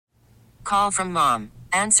Call from mom.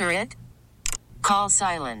 Answer it. Call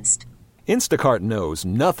silenced. Instacart knows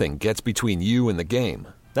nothing gets between you and the game.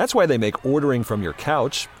 That's why they make ordering from your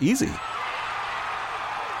couch easy.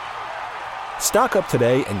 Stock up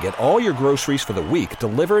today and get all your groceries for the week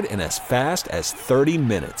delivered in as fast as 30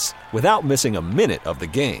 minutes without missing a minute of the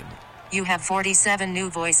game. You have 47 new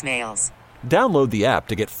voicemails. Download the app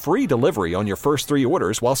to get free delivery on your first 3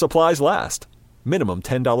 orders while supplies last. Minimum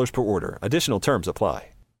 $10 per order. Additional terms apply.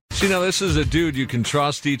 So, this is a dude you can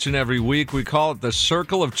trust each and every week. We call it the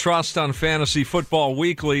Circle of Trust on Fantasy Football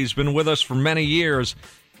Weekly. He's been with us for many years.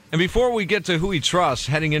 And before we get to who he trusts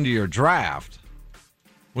heading into your draft,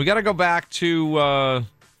 we got to go back to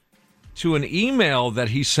an email that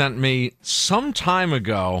he sent me some time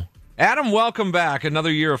ago. Adam, welcome back.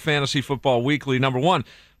 Another year of Fantasy Football Weekly, number one.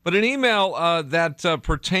 But an email that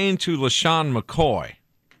pertained to LaShawn McCoy.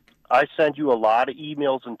 I sent you a lot of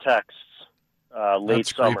emails and texts late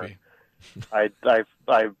That's summer. creepy. I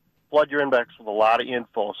flood your inbox with a lot of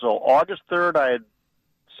info. So August 3rd, I had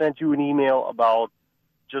sent you an email about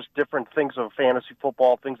just different things of fantasy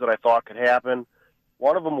football, things that I thought could happen.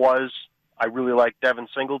 One of them was I really like Devin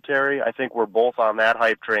Singletary. I think we're both on that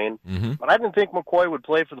hype train. Mm-hmm. But I didn't think McCoy would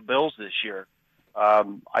play for the Bills this year.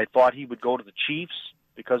 I thought he would go to the Chiefs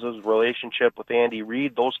because of his relationship with Andy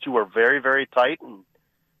Reid. Those two are very, very tight, and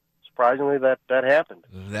surprisingly that happened.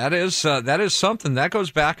 That is something. That goes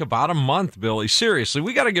back about a month, Billy. Seriously,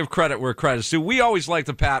 we got to give credit where credit's due. We always like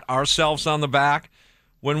to pat ourselves on the back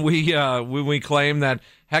when we claim that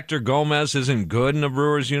Hector Gomez isn't good in a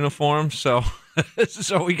Brewers uniform. So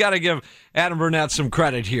we got to give Adam Burnett some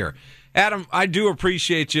credit here. Adam, I do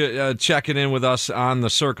appreciate you checking in with us on the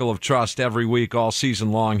Circle of Trust every week, all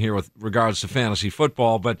season long here with regards to fantasy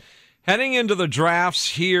football. But heading into the drafts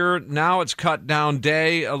here, now it's cut down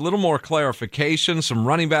day, a little more clarification, some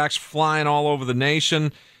running backs flying all over the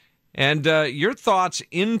nation. And your thoughts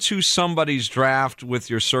into somebody's draft with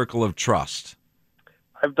your Circle of Trust.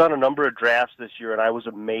 I've done a number of drafts this year, and I was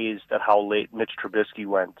amazed at how late Mitch Trubisky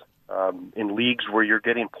went. In leagues where you're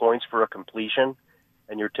getting points for a completion,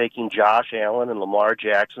 and you're taking Josh Allen and Lamar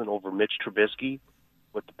Jackson over Mitch Trubisky,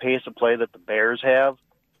 with the pace of play that the Bears have,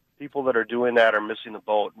 people that are doing that are missing the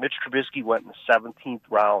boat. Mitch Trubisky went in the 17th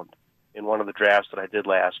round in one of the drafts that I did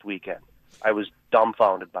last weekend. I was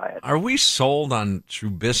dumbfounded by it. Are we sold on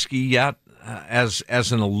Trubisky yet as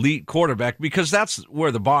an elite quarterback? Because that's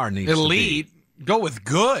where the bar needs to be. Elite? Go with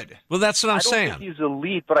good. Well, that's what I'm saying. I don't think he's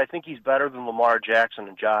elite, but I think he's better than Lamar Jackson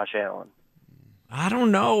and Josh Allen. I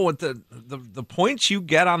don't know what the points you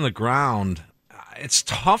get on the ground. It's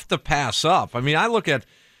tough to pass up. I mean, I look at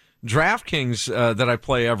DraftKings that I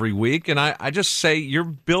play every week, and I just say you're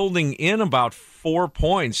building in about 4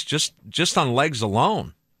 points just on legs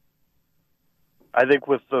alone. I think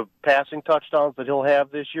with the passing touchdowns that he'll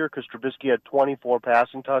have this year, because Trubisky had 24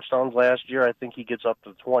 passing touchdowns last year, I think he gets up to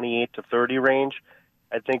the 28 to 30 range.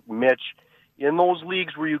 I think Mitch, in those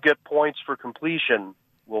leagues where you get points for completion,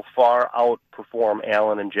 will far outperform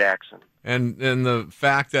Allen and Jackson. And the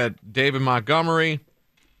fact that David Montgomery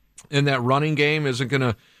in that running game isn't going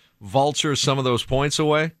to vulture some of those points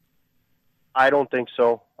away? I don't think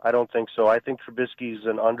so. I think Trubisky's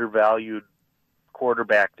an undervalued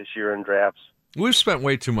quarterback this year in drafts. We've spent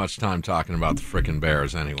way too much time talking about the frickin'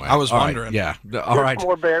 Bears anyway. I was All wondering. Right, yeah. All There's right.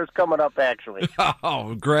 more Bears coming up, actually.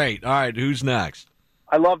 Oh, great. All right, who's next?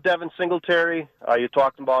 I love Devin Singletary. You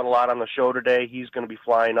talked about him a lot on the show today. He's going to be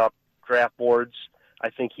flying up draft boards. I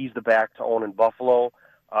think he's the back to own in Buffalo.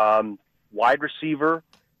 Wide receiver,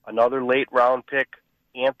 another late-round pick,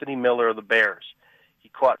 Anthony Miller of the Bears. He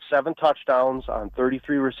caught 7 touchdowns on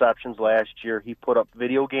 33 receptions last year. He put up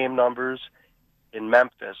video game numbers in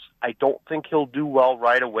Memphis. I don't think he'll do well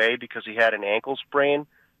right away because he had an ankle sprain,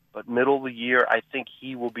 but middle of the year, I think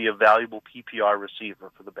he will be a valuable PPR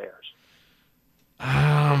receiver for the Bears.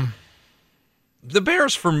 The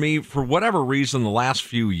Bears, for me, for whatever reason, the last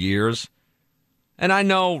few years, and I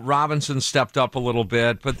know Robinson stepped up a little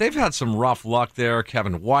bit, but they've had some rough luck there.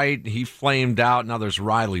 Kevin White, he flamed out. Now there's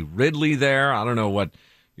Riley Ridley there. I don't know what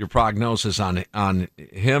your prognosis on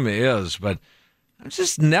him is, but I've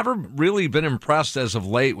just never really been impressed as of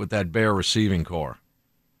late with that Bear receiving core.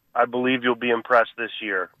 I believe you'll be impressed this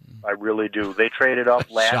year. I really do. They traded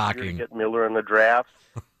up last year to get Miller in the draft.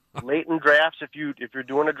 Late in drafts, if you're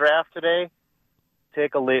doing a draft today,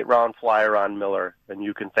 take a late-round flyer on Miller, and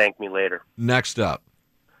you can thank me later. Next up.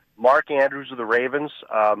 Mark Andrews of the Ravens.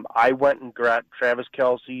 I went and grabbed Travis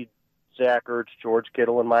Kelce, Zach Ertz, George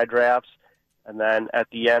Kittle in my drafts, and then at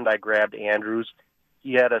the end I grabbed Andrews.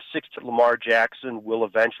 He had a 6 to Lamar Jackson, will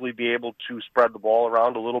eventually be able to spread the ball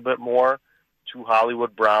around a little bit more. to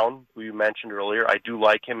Hollywood Brown, who you mentioned earlier. I do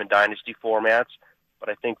like him in dynasty formats, but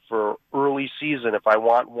I think for early season, if I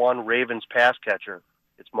want one Ravens pass catcher,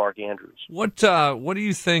 it's Mark Andrews. What do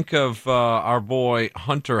you think of our boy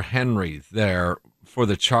Hunter Henry there for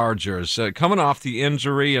the Chargers? Coming off the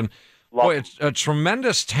injury, and boy, it's a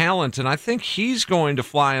tremendous talent, and I think he's going to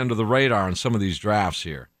fly under the radar in some of these drafts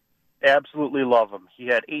here. Absolutely love him. He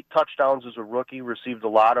had 8 touchdowns as a rookie, received a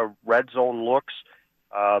lot of red zone looks.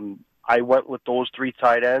 I went with those 3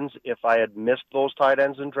 tight ends. If I had missed those tight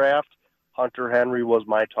ends in draft, Hunter Henry was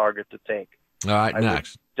my target to take. All right,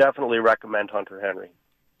 next. Would definitely recommend Hunter Henry.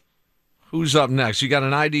 Who's up next? You got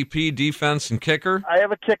an IDP, defense, and kicker? I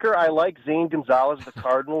have a kicker. I like Zane Gonzalez of the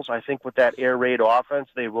Cardinals. I think with that air raid offense,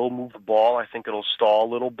 they will move the ball. I think it'll stall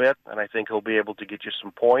a little bit, and I think he'll be able to get you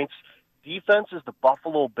some points. Defense is the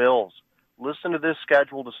Buffalo Bills. Listen to this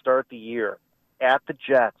schedule to start the year. At the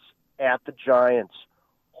Jets, at the Giants,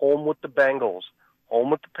 home with the Bengals,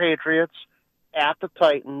 home with the Patriots, at the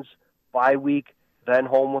Titans, bye week, then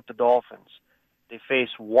home with the Dolphins. They face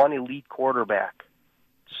one elite quarterback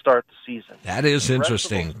to start the season. That is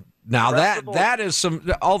interesting. Now that is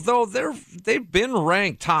some. Although they've been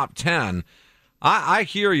ranked top 10, I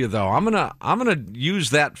hear you though. I'm gonna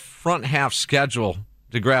use that front half schedule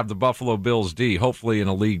to grab the Buffalo Bills D. Hopefully in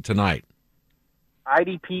a league tonight.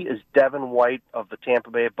 IDP is Devin White of the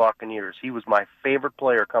Tampa Bay Buccaneers. He was my favorite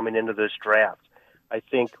player coming into this draft. I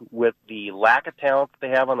think with the lack of talent that they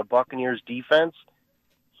have on the Buccaneers defense,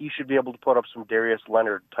 he should be able to put up some Darius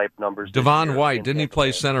Leonard-type numbers. Devon White, didn't he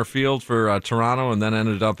play center field for Toronto and then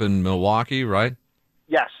ended up in Milwaukee, right?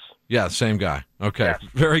 Yes. Yeah, same guy. Okay,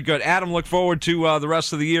 yes. Very good. Adam, look forward to the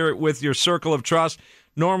rest of the year with your Circle of Trust,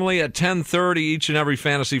 normally at 10:30 each and every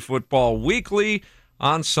Fantasy Football Weekly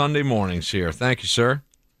on Sunday mornings here. Thank you, sir.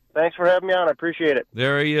 Thanks for having me on. I appreciate it.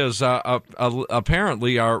 There he is,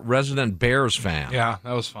 apparently our resident Bears fan. Yeah,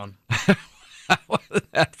 that was fun.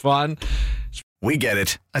 Wasn't that fun? We get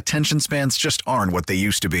it. Attention spans just aren't what they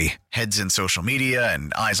used to be. Heads in social media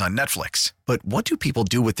and eyes on Netflix. But what do people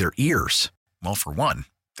do with their ears? Well, for one,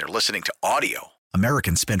 they're listening to audio.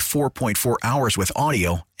 Americans spend 4.4 hours with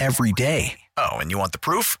audio every day. Oh, and you want the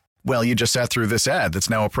proof? Well, you just sat through this ad that's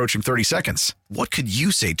now approaching 30 seconds. What could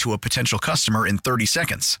you say to a potential customer in 30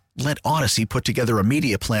 seconds? Let Odyssey put together a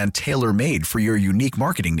media plan tailor-made for your unique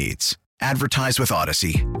marketing needs. Advertise with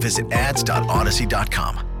Odyssey. Visit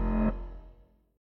ads.odyssey.com.